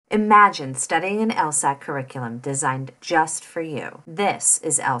Imagine studying an LSAT curriculum designed just for you. This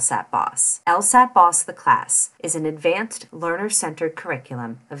is LSAT Boss. LSAT Boss the Class is an advanced learner-centered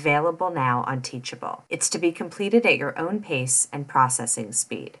curriculum available now on Teachable. It's to be completed at your own pace and processing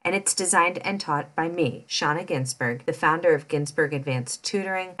speed. And it's designed and taught by me, Shauna Ginsberg, the founder of Ginsberg Advanced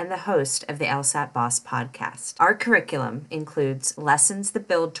Tutoring and the host of the LSAT Boss podcast. Our curriculum includes lessons that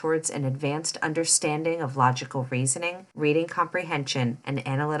build towards an advanced understanding of logical reasoning, reading comprehension, and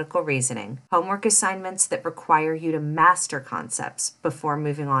analytical reasoning, homework assignments that require you to master concepts before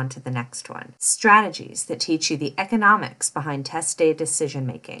moving on to the next one, strategies that teach you the economics behind test day decision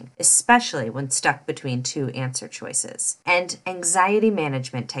making, especially when stuck between two answer choices, and anxiety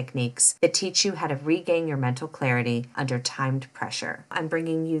management techniques that teach you how to regain your mental clarity under timed pressure. I'm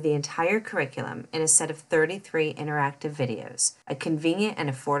bringing you the entire curriculum in a set of 33 interactive videos, a convenient and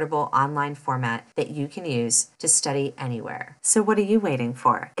affordable online format that you can use to study anywhere. So what are you waiting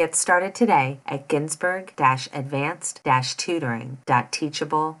for? Get started today at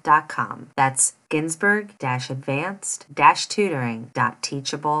ginsberg-advanced-tutoring.teachable.com. That's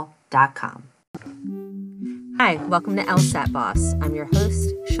ginsberg-advanced-tutoring.teachable.com. Hi, welcome to LSAT Boss. I'm your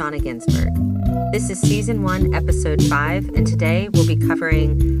host, Shauna Ginsberg. This is Season 1, Episode 5, and today we'll be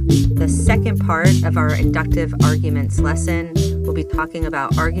covering the second part of our inductive arguments lesson. We'll be talking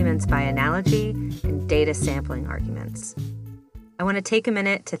about arguments by analogy and data sampling arguments. I want to take a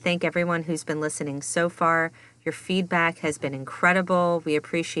minute to thank everyone who's been listening so far. Your feedback has been incredible. We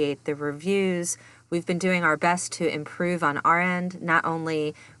appreciate the reviews. We've been doing our best to improve on our end, not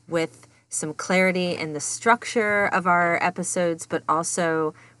only with some clarity in the structure of our episodes, but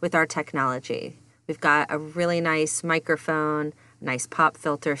also with our technology. We've got a really nice microphone, nice pop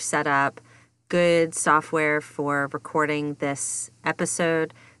filter set up, good software for recording this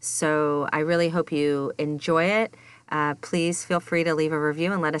episode. So I really hope you enjoy it. Please feel free to leave a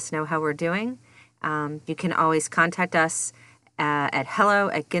review and let us know how we're doing. You can always contact us at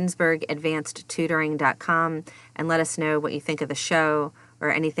hello@ginsbergadvancedtutoring.com and let us know what you think of the show or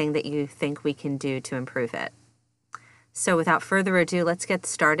anything that you think we can do to improve it. So without further ado, let's get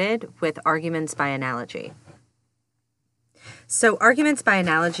started with arguments by analogy. So arguments by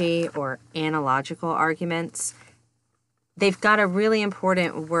analogy, or analogical arguments, they've got a really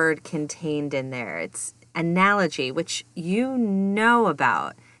important word contained in there. It's analogy, which you know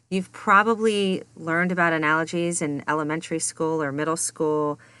about. You've probably learned about analogies in elementary school or middle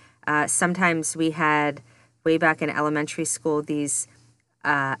school. Sometimes we had, way back in elementary school, these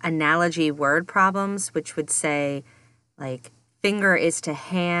analogy word problems, which would say, like, finger is to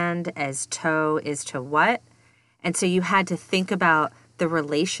hand as toe is to what? And so you had to think about the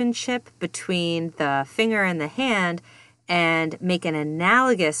relationship between the finger and the hand and make an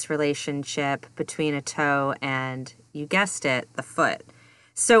analogous relationship between a toe and, you guessed it, the foot.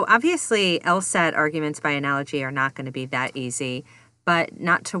 So obviously, LSAT arguments by analogy are not going to be that easy, but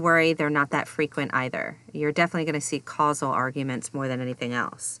not to worry, they're not that frequent either. You're definitely going to see causal arguments more than anything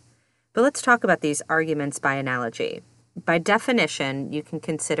else. But let's talk about these arguments by analogy. By definition, you can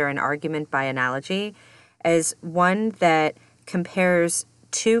consider an argument by analogy as one that compares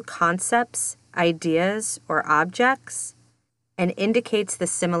two concepts, ideas, or objects and indicates the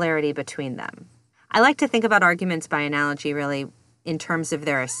similarity between them. I like to think about arguments by analogy really in terms of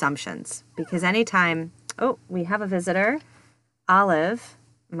their assumptions, because anytime, we have a visitor, Olive,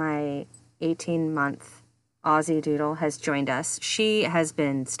 my 18-month Aussie Doodle, has joined us. She has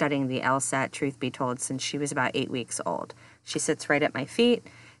been studying the LSAT, truth be told, since she was about 8 weeks old. She sits right at my feet.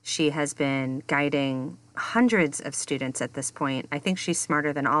 She has been guiding hundreds of students at this point. I think she's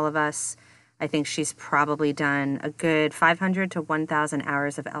smarter than all of us. I think she's probably done a good 500 to 1,000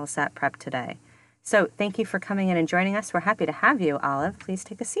 hours of LSAT prep today. So thank you for coming in and joining us. We're happy to have you, Olive. Please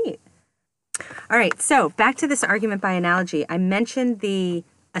take a seat. All right, so back to this argument by analogy. I mentioned the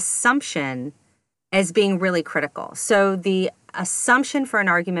assumption as being really critical. So the assumption for an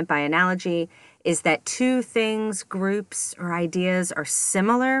argument by analogy is that two things, groups, or ideas are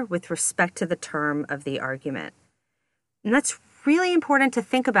similar with respect to the term of the argument. And that's really important to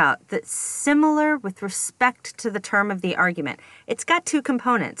think about, that similar with respect to the term of the argument. It's got two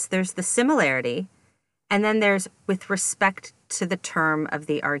components. There's the similarity, and then there's with respect to the term of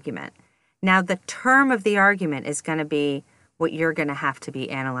the argument. Now, the term of the argument is going to be what you're going to have to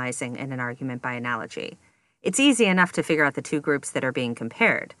be analyzing in an argument by analogy. It's easy enough to figure out the two groups that are being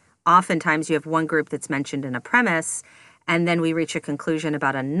compared. Oftentimes, you have one group that's mentioned in a premise, and then we reach a conclusion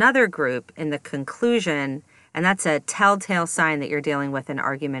about another group in the conclusion, and that's a telltale sign that you're dealing with an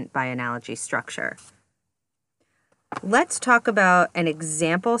argument by analogy structure. Let's talk about an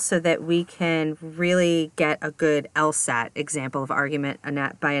example so that we can really get a good LSAT example of argument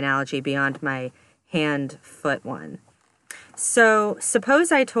by analogy beyond my hand-foot one. So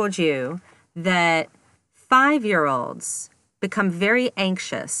suppose I told you that 5-year-olds become very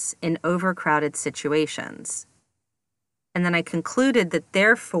anxious in overcrowded situations. And then I concluded that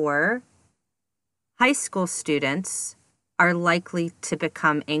therefore, high school students are likely to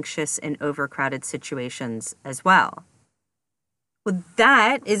become anxious in overcrowded situations as well. Well,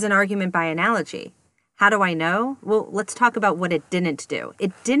 that is an argument by analogy. How do I know? Well, let's talk about what it didn't do.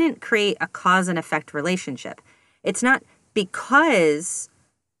 It didn't create a cause and effect relationship. It's not because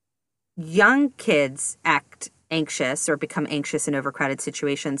young kids act anxious or become anxious in overcrowded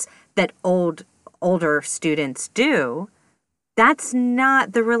situations that older students do. That's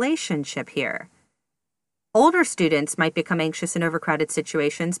not the relationship here. Older students might become anxious in overcrowded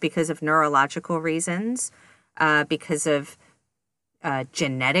situations because of neurological reasons, because of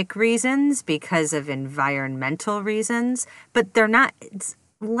genetic reasons, because of environmental reasons, but it's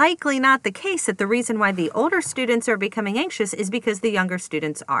likely not the case that the reason why the older students are becoming anxious is because the younger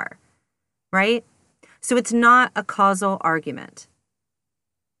students are, right? So it's not a causal argument.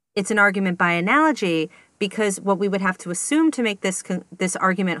 It's an argument by analogy because what we would have to assume to make this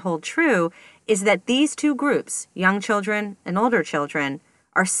argument hold true is that these two groups, young children and older children,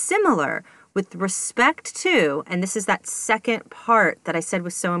 are similar with respect to, and this is that second part that I said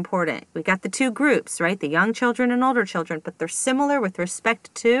was so important. We got the two groups, right? The young children and older children, but they're similar with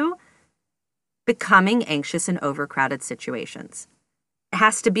respect to becoming anxious in overcrowded situations. It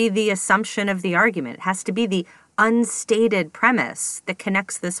has to be the assumption of the argument. It has to be the unstated premise that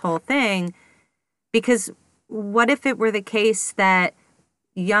connects this whole thing. Because what if it were the case that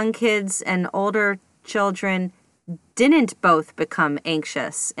young kids and older children didn't both become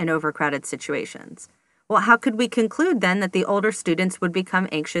anxious in overcrowded situations? Well, how could we conclude then that the older students would become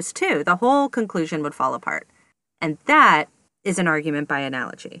anxious too? The whole conclusion would fall apart. And that is an argument by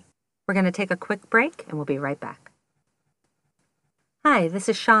analogy. We're going to take a quick break and we'll be right back. Hi, this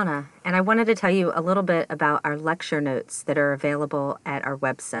is Shauna, and I wanted to tell you a little bit about our lecture notes that are available at our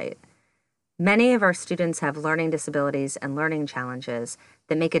website. Many of our students have learning disabilities and learning challenges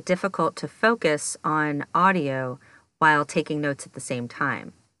that make it difficult to focus on audio while taking notes at the same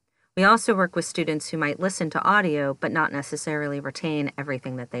time. We also work with students who might listen to audio but not necessarily retain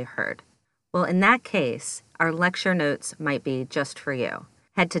everything that they heard. Well, in that case, our lecture notes might be just for you.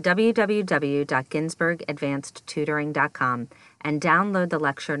 Head to www.ginsbergadvancedtutoring.com and download the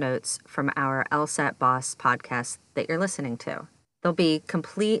lecture notes from our LSAT Boss podcast that you're listening to. There'll be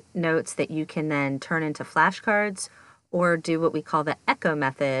complete notes that you can then turn into flashcards or do what we call the echo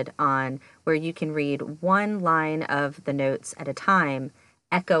method on, where you can read one line of the notes at a time,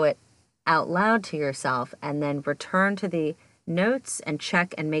 echo it out loud to yourself, and then return to the notes and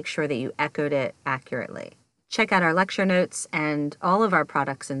check and make sure that you echoed it accurately. Check out our lecture notes and all of our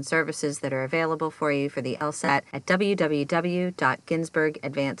products and services that are available for you for the LSAT at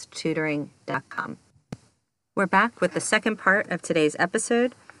www.ginsbergadvancedtutoring.com. We're back with the second part of today's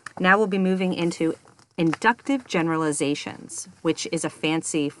episode. Now we'll be moving into inductive generalizations, which is a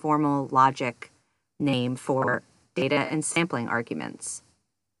fancy formal logic name for data and sampling arguments.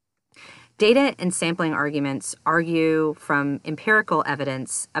 Data and sampling arguments argue from empirical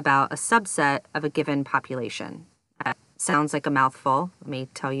evidence about a subset of a given population. That sounds like a mouthful. Let me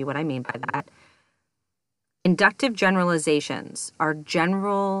tell you what I mean by that. Inductive generalizations are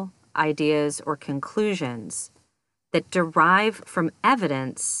general ideas or conclusions that derive from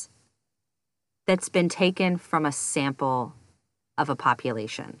evidence that's been taken from a sample of a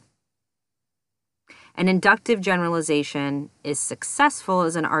population. An inductive generalization is successful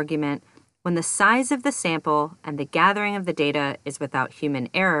as an argument when the size of the sample and the gathering of the data is without human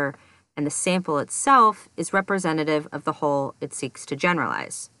error, and the sample itself is representative of the whole it seeks to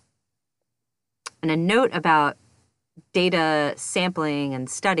generalize. And a note about data sampling and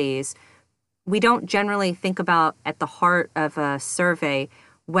studies, we don't generally think about at the heart of a survey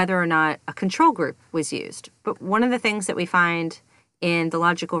whether or not a control group was used. But one of the things that we find in the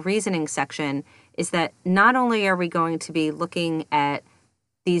logical reasoning section is that not only are we going to be looking at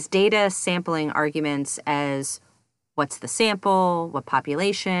these data sampling arguments as what's the sample, what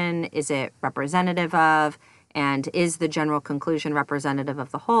population is it representative of, and is the general conclusion representative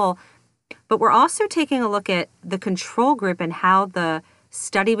of the whole, but we're also taking a look at the control group and how the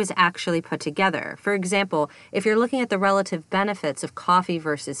study was actually put together. For example, if you're looking at the relative benefits of coffee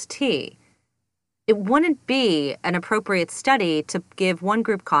versus tea, it wouldn't be an appropriate study to give one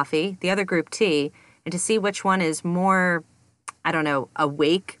group coffee, the other group tea, and to see which one is more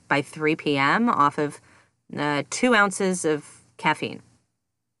awake by 3 p.m. off of 2 ounces of caffeine.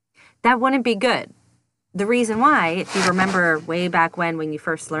 That wouldn't be good. The reason why, if you remember way back when you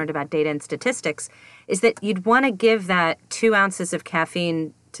first learned about data and statistics, is that you'd want to give that 2 ounces of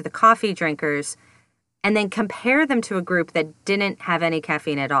caffeine to the coffee drinkers and then compare them to a group that didn't have any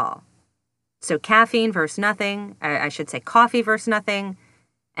caffeine at all. So caffeine versus nothing, I should say coffee versus nothing,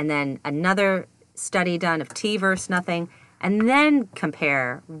 and then another study done of tea versus nothing, and then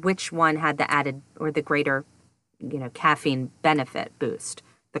compare which one had the added or the greater, caffeine benefit boost,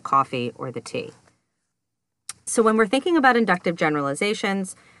 the coffee or the tea. So when we're thinking about inductive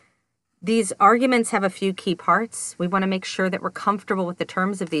generalizations, these arguments have a few key parts. We want to make sure that we're comfortable with the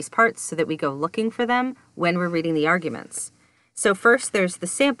terms of these parts so that we go looking for them when we're reading the arguments. So first, there's the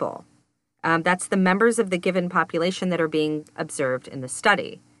sample. That's the members of the given population that are being observed in the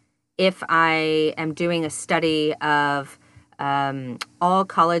study. If I am doing a study of all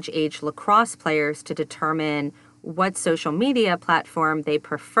college-age lacrosse players to determine what social media platform they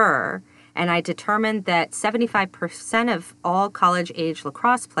prefer, and I determined that 75% of all college-age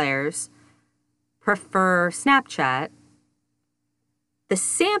lacrosse players prefer Snapchat, the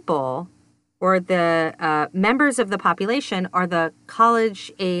sample or the members of the population are the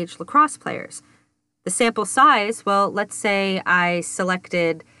college-age lacrosse players. The sample size, well, let's say I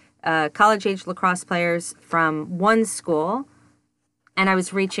selected college-age lacrosse players from one school, and I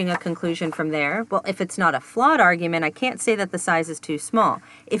was reaching a conclusion from there. Well, if it's not a flawed argument, I can't say that the size is too small.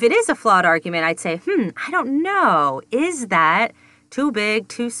 If it is a flawed argument, I'd say, I don't know. Is that too big,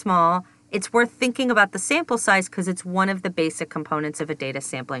 too small? It's worth thinking about the sample size because it's one of the basic components of a data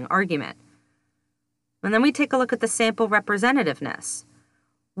sampling argument. And then we take a look at the sample representativeness.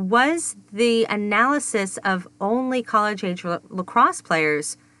 Was the analysis of only college-age lacrosse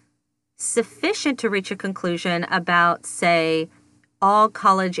players sufficient to reach a conclusion about, say, all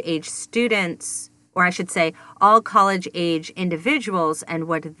college-age students, or I should say all college-age individuals and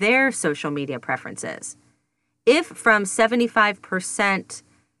what their social media preference is? If from 75%,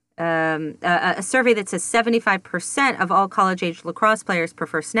 a survey that says 75% of all college-age lacrosse players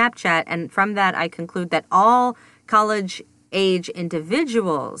prefer Snapchat, and from that I conclude that all college-age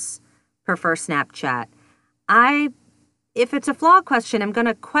individuals prefer Snapchat, if it's a flawed question, I'm going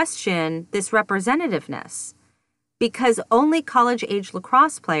to question this representativeness, because only college-age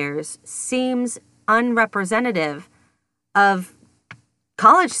lacrosse players seems unrepresentative of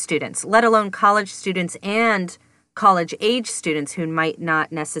college students, let alone college students and college-age students who might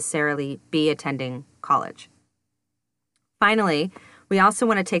not necessarily be attending college. Finally, we also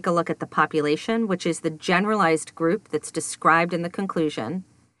want to take a look at the population, which is the generalized group that's described in the conclusion.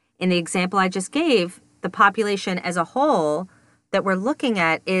 In the example I just gave, the population as a whole that we're looking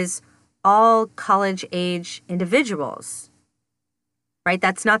at is all college-age individuals, right?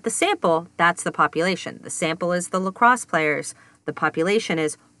 That's not the sample, that's the population. The sample is the lacrosse players. The population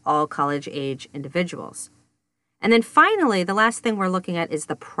is all college-age individuals. And then finally, the last thing we're looking at is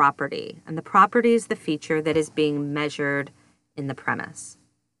the property. And the property is the feature that is being measured in the premise.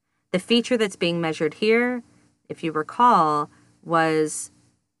 The feature that's being measured here, if you recall, was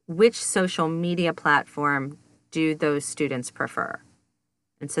which social media platform do those students prefer?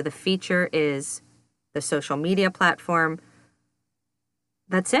 And so the feature is the social media platform.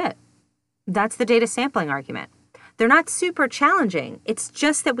 That's it. That's the data sampling argument. They're not super challenging. It's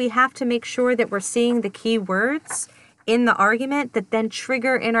just that we have to make sure that we're seeing the key words in the argument that then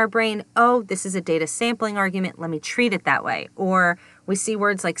trigger in our brain, oh, this is a data sampling argument, let me treat it that way. Or we see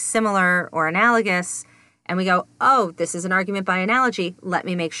words like similar or analogous, and we go, oh, this is an argument by analogy, let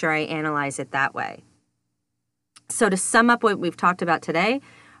me make sure I analyze it that way. So to sum up what we've talked about today,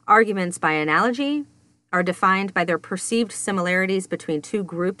 arguments by analogy are defined by their perceived similarities between two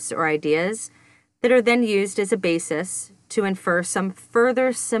groups or ideas that are then used as a basis to infer some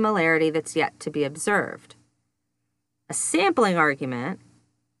further similarity that's yet to be observed. A sampling argument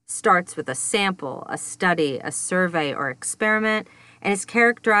starts with a sample, a study, a survey, or experiment, and is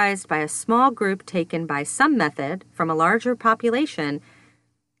characterized by a small group taken by some method from a larger population,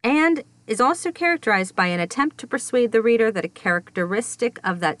 and is also characterized by an attempt to persuade the reader that a characteristic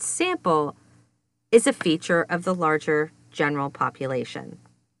of that sample is a feature of the larger general population.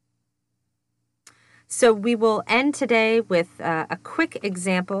 So we will end today with a quick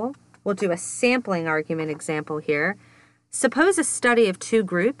example. We'll do a sampling argument example here. Suppose a study of two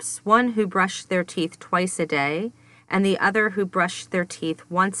groups, one who brushed their teeth twice a day and the other who brushed their teeth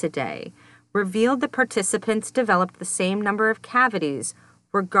once a day, revealed the participants developed the same number of cavities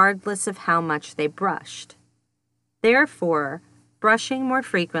regardless of how much they brushed. Therefore, brushing more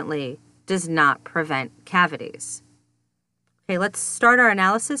frequently does not prevent cavities. Okay, let's start our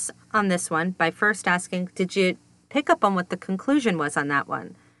analysis on this one by first asking, did you pick up on what the conclusion was on that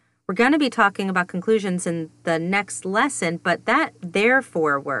one? We're going to be talking about conclusions in the next lesson, but that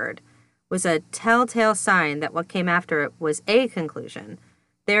therefore word was a telltale sign that what came after it was a conclusion.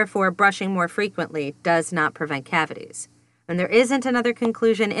 Therefore, brushing more frequently does not prevent cavities. And there isn't another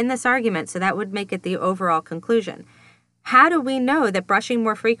conclusion in this argument, so that would make it the overall conclusion. How do we know that brushing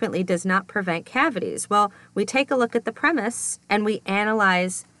more frequently does not prevent cavities? Well, we take a look at the premise and we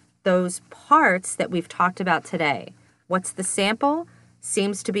analyze those parts that we've talked about today. What's the sample?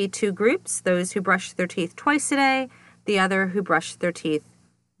 Seems to be two groups, those who brush their teeth twice a day, the other who brush their teeth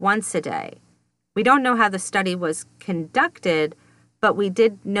once a day. We don't know how the study was conducted, but we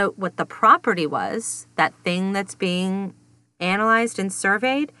did note what the property was, that thing that's being analyzed and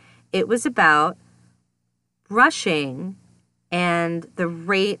surveyed. It was about brushing and the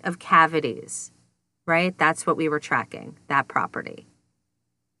rate of cavities, right? That's what we were tracking, that property.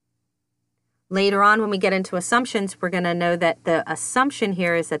 Later on, when we get into assumptions, we're going to know that the assumption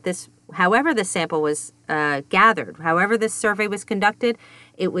here is that this, however the sample was gathered, however this survey was conducted,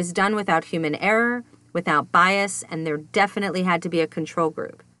 it was done without human error, without bias, and there definitely had to be a control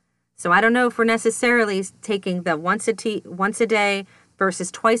group. So I don't know if we're necessarily taking the once a day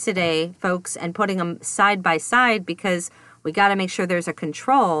versus twice a day folks and putting them side by side, because we got to make sure there's a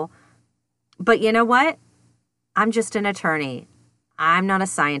control. But you know what? I'm just an attorney. I'm not a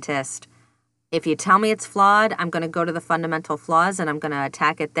scientist. If you tell me it's flawed, I'm going to go to the fundamental flaws and I'm going to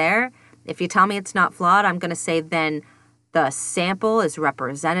attack it there. If you tell me it's not flawed, I'm going to say then the sample is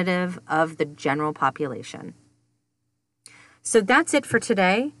representative of the general population. So that's it for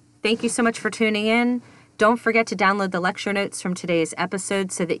today. Thank you so much for tuning in. Don't forget to download the lecture notes from today's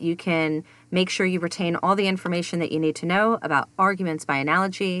episode so that you can make sure you retain all the information that you need to know about arguments by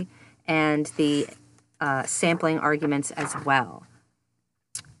analogy and the sampling arguments as well.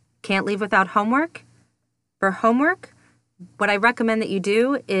 Can't leave without homework. For homework, what I recommend that you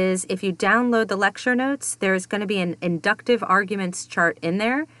do is if you download the lecture notes, there's going to be an inductive arguments chart in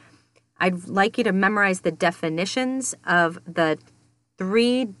there. I'd like you to memorize the definitions of the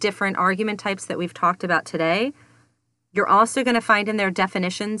 3 different argument types that we've talked about today. You're also going to find in there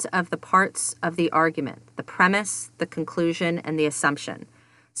definitions of the parts of the argument, the premise, the conclusion, and the assumption.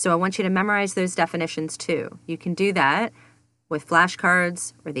 So I want you to memorize those definitions too. You can do that with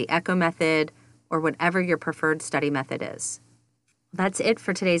flashcards or the ECHO method or whatever your preferred study method is. That's it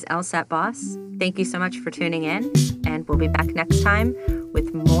for today's LSAT Boss. Thank you so much for tuning in, and we'll be back next time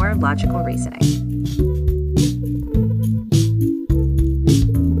with more logical reasoning.